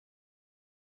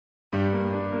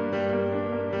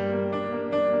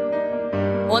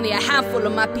Only a handful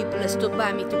of my people have stood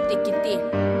by me through thick and thin.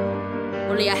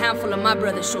 Only a handful of my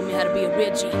brothers showed me how to be a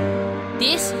real G.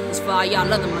 This is for all y'all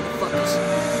other motherfuckers.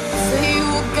 Say you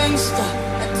a gangster,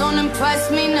 that don't impress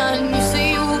me none. You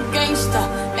say you a gangster,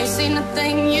 ain't seen a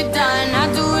thing you done. I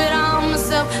do it all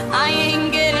myself, I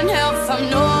ain't getting help from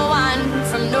no one,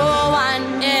 from no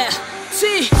one. Yeah,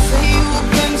 see. Say you a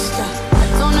gangster, that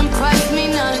don't impress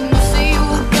me none. You say you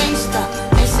a gangster,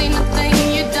 ain't seen a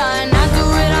thing you done. I do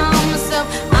it all myself,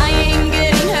 I ain't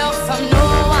getting help from no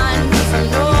one, from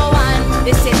no one.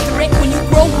 They said threat when you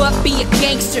grow up, be a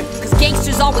gangster, cause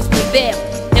gangsters always prevail.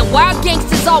 Then why are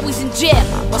gangsters always in jail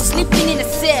or sleeping in a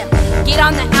cell? Get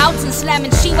on the outs and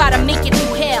slamming Shiva to make it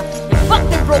through hell. And fuck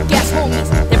their broke ass homies,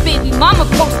 their baby mama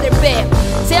post their bail.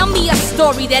 Tell me a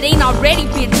story that ain't already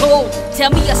been told.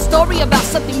 Tell me a story about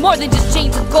something more than just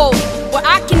chains of gold, where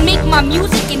I can make my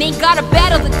music and ain't gotta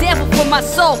battle the devil for my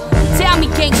soul. Tell me,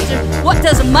 gangster, what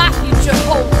does my future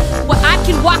hold? Where I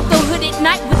can walk the hood at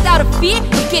night without a fear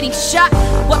of getting shot.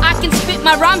 Where I can spit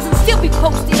my rhymes and still be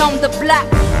posted on the block.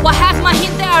 While half my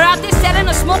hit there are out there selling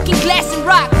or smoking glass and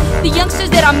rock. The youngsters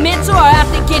that I mentor are out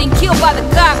there getting killed by the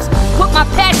cops. Put my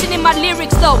passion in my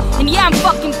lyrics though, and yeah, I'm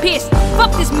fucking pissed.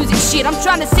 Fuck this music shit, I'm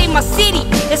trying to save my city,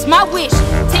 that's my wish.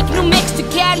 Take New Mex to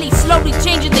Cali, slowly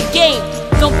changing the game.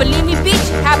 Don't believe me, bitch?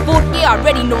 Half both here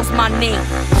already knows my name.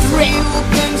 Say you a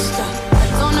gangster, that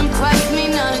don't impress me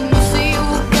none. You say you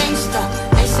a gangster,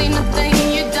 ain't seen a thing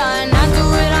you done. I do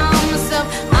it all myself,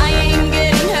 I ain't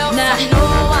getting help from no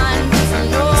one, from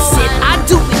no one. Said I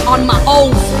do it on my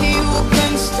own. Say you a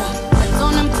gangster, that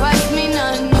don't impress me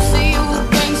none. You say you a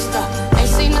gangster, ain't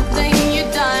seen a thing you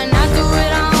done. I do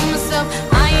it all myself,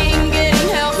 I ain't getting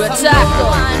help from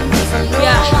no one, from no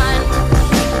one.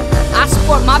 I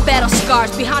sport my battle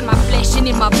scars behind my flesh and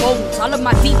in my bones. All of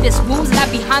my deepest wounds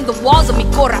lie behind the walls of mi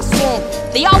corazón.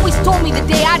 They always told me the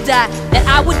day I die that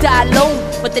I would die alone,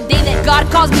 but the day that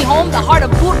God calls me home, the heart of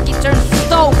Burke turns to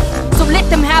stone. So let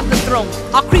them have the throne,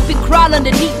 I'll creep and crawl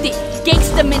underneath it.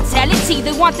 Gangsta mentality,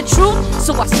 they want the truth,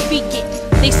 so I speak it.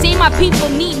 They say my people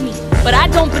need me, but I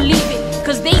don't believe it,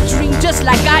 cause they dream just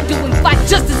like I do and fight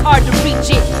just as hard to reach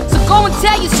it. So go and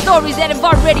tell your stories that have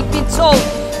already been told.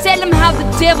 Tell them how the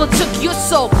devil took your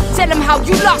soul. Tell them how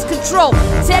you lost control.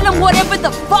 Tell them whatever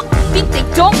the fuck you think they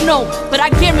don't know. But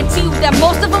I guarantee you that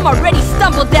most of them already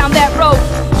stumbled down that road.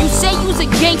 You say you's a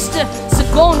gangster, so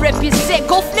go and rep your set.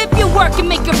 Go flip your work and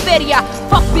make your feria.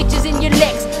 Fuck bitches in your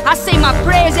legs. I say my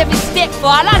prayers every step, for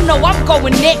all I know I'm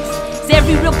going next. 'Cause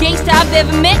every real gangster I've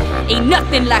ever met ain't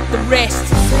nothing like the rest.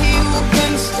 Say you a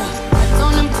gangster, that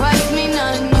don't impress me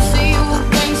none. You say you a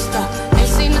gangster, ain't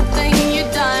seen a thing you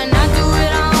done. I do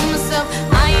it all myself,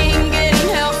 I ain't getting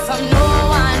help from no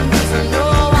one, from no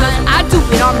one. 'Cause I do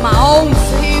it on my own.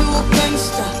 Say you a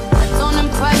gangster, that don't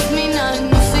impress me none.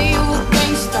 You say you a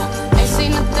gangster, ain't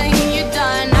seen a thing you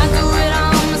done. I do it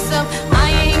all myself, I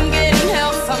ain't getting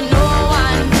help from no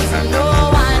one, from no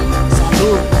one.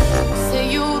 Salud. Say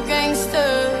you a gangster,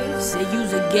 Say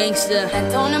you's a gangster. that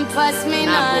don't impress me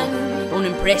Nah, none. bro, don't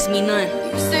impress me none.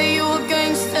 You say you a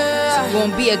gangster, You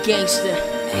won't be a gangster,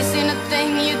 ain't seen a thing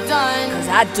you done. 'cause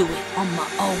I do it on my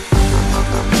own.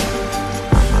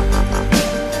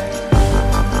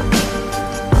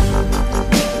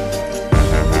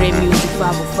 Great music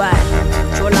 505,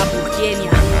 Chola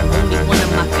Burkenia, only one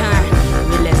of my kind,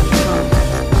 real as they come.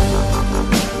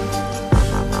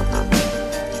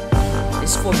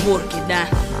 It's for Burkina,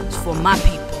 it's for my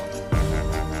people.